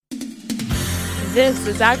This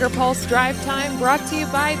is AgriPulse Drive Time, brought to you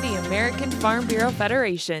by the American Farm Bureau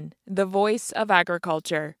Federation, the voice of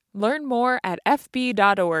agriculture. Learn more at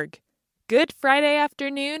fb.org. Good Friday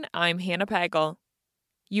afternoon, I'm Hannah Pagel.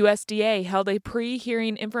 USDA held a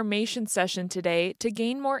pre-hearing information session today to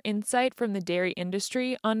gain more insight from the dairy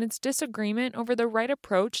industry on its disagreement over the right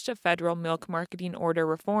approach to federal milk marketing order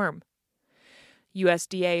reform.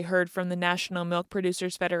 USDA heard from the National Milk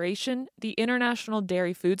Producers Federation, the International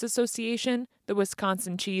Dairy Foods Association, the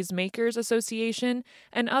Wisconsin Cheese Makers Association,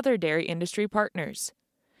 and other dairy industry partners.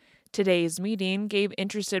 Today's meeting gave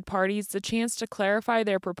interested parties the chance to clarify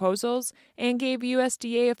their proposals and gave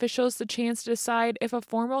USDA officials the chance to decide if a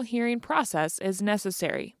formal hearing process is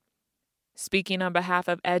necessary. Speaking on behalf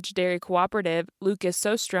of Edge Dairy Cooperative, Lucas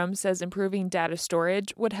Sostrom says improving data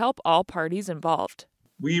storage would help all parties involved.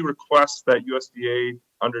 We request that USDA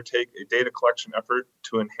undertake a data collection effort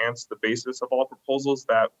to enhance the basis of all proposals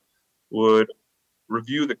that would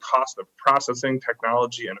review the cost of processing,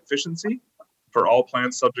 technology, and efficiency for all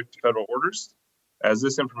plants subject to federal orders, as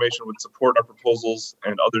this information would support our proposals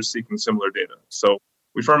and others seeking similar data. So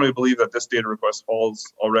we firmly believe that this data request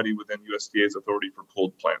falls already within USDA's authority for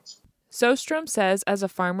pooled plants. Sostrom says as a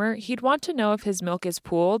farmer, he'd want to know if his milk is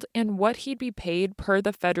pooled and what he'd be paid per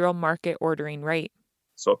the federal market ordering rate.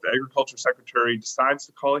 So if the Agriculture Secretary decides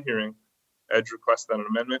to call a hearing, EDGE requests that an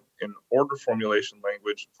amendment in order formulation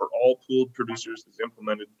language for all pooled producers is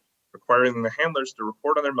implemented, requiring the handlers to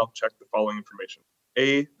report on their milk check the following information.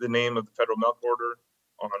 A, the name of the federal milk order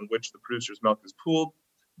on which the producer's milk is pooled.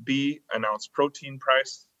 B, announced protein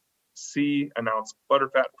price. C, announced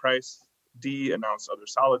butterfat price. D, announced other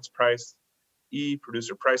solids price. E,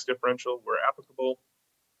 producer price differential where applicable.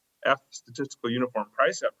 F, statistical uniform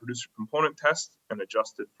price at producer component test and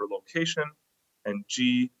adjusted for location. And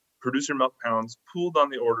G, producer milk pounds pooled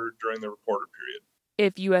on the order during the reporter period.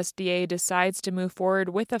 If USDA decides to move forward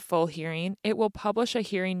with a full hearing, it will publish a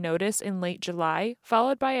hearing notice in late July,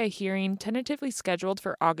 followed by a hearing tentatively scheduled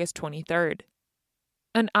for August 23rd.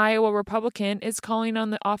 An Iowa Republican is calling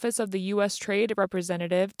on the Office of the U.S. Trade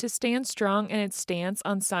Representative to stand strong in its stance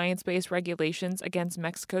on science-based regulations against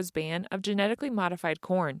Mexico's ban of genetically modified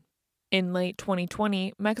corn. In late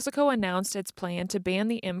 2020, Mexico announced its plan to ban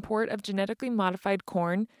the import of genetically modified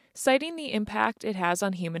corn, citing the impact it has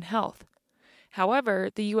on human health. However,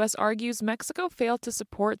 the U.S. argues Mexico failed to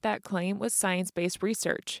support that claim with science-based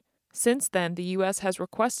research. Since then, the U.S. has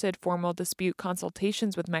requested formal dispute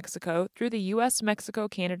consultations with Mexico through the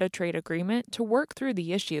U.S.-Mexico-Canada Trade Agreement to work through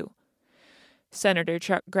the issue. Senator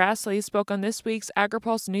Chuck Grassley spoke on this week's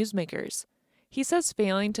AgriPulse Newsmakers. He says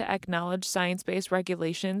failing to acknowledge science-based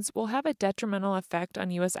regulations will have a detrimental effect on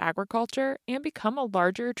U.S. agriculture and become a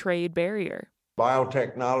larger trade barrier.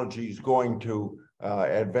 Biotechnology is going to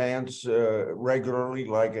advance regularly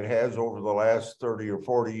like it has over the last 30 or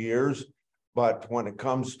 40 years. But when it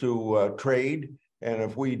comes to trade, and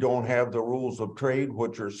if we don't have the rules of trade,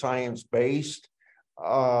 which are science-based,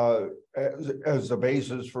 as the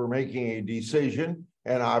basis for making a decision,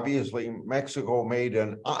 and obviously Mexico made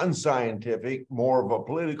an unscientific, more of a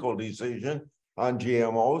political decision on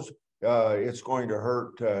GMOs, it's going to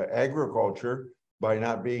hurt agriculture by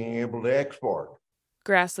not being able to export.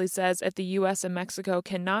 Grassley says if the U.S. and Mexico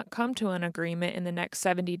cannot come to an agreement in the next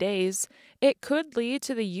 70 days, it could lead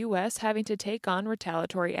to the U.S. having to take on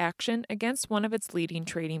retaliatory action against one of its leading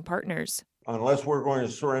trading partners. Unless we're going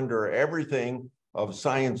to surrender everything of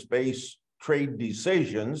science-based trade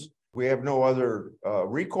decisions, we have no other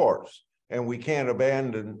recourse, and we can't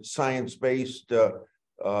abandon science-based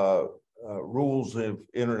rules of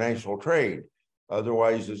international trade.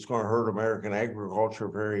 Otherwise, it's going to hurt American agriculture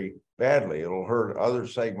very badly. It'll hurt other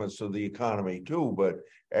segments of the economy too, but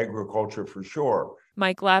agriculture for sure.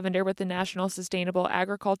 Mike Lavender with the National Sustainable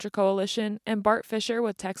Agriculture Coalition and Bart Fisher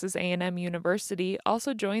with Texas A&M University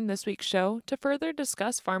also joined this week's show to further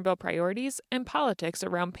discuss Farm Bill priorities and politics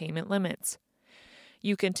around payment limits.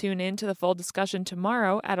 You can tune in to the full discussion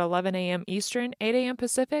tomorrow at 11 a.m. Eastern, 8 a.m.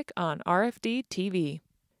 Pacific on RFD TV.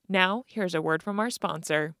 Now, here's a word from our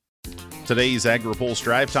sponsor. Today's AgriPulse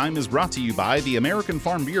Drive Time is brought to you by the American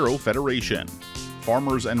Farm Bureau Federation.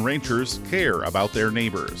 Farmers and ranchers care about their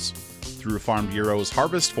neighbors. Through Farm Bureau's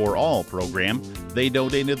Harvest for All program, they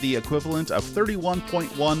donated the equivalent of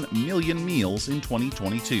 31.1 million meals in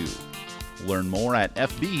 2022. Learn more at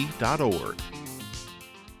fb.org.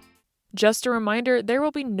 Just a reminder, there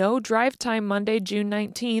will be no drive time Monday, June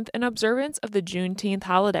 19th in observance of the Juneteenth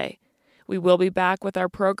holiday. We will be back with our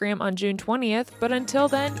program on June 20th, but until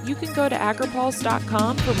then, you can go to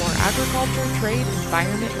agripulse.com for more agriculture, trade,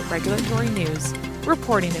 environment, and regulatory news.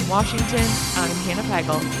 Reporting in Washington, I'm Hannah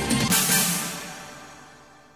Pagel.